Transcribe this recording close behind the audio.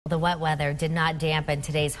The wet weather did not dampen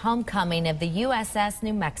today's homecoming of the USS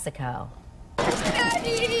New Mexico.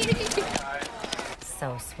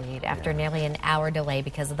 So sweet. After nearly an hour delay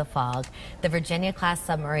because of the fog, the Virginia-class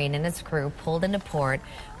submarine and its crew pulled into port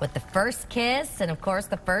with the first kiss and, of course,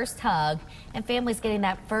 the first hug, and families getting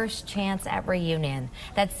that first chance at reunion.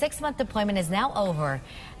 That 6-month deployment is now over.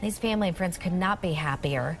 These family and friends could not be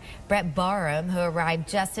happier. Brett Barham, who arrived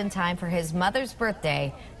just in time for his mother's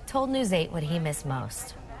birthday, told News 8 what he missed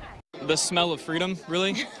most. The smell of freedom,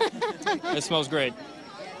 really. It smells great.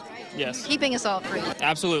 Yes. Keeping us all free.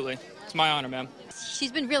 Absolutely. It's my honor, ma'am.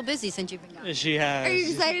 She's been real busy since you've been gone. She has. Are you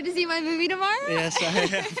excited to see my movie tomorrow? Yes,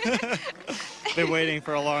 I am. Been waiting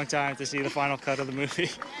for a long time to see the final cut of the movie.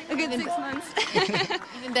 A good 6 months.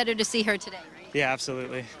 Even better to see her today, right? Yeah,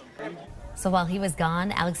 absolutely. So while he was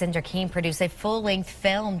gone, Alexandra Keene produced a full-length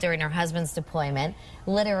film during her husband's deployment,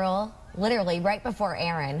 literally right before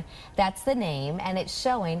Aaron. That's the name, and it's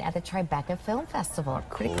showing at the Tribeca Film Festival. How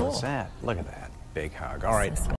cool is that? Look at that. Big hug. All right.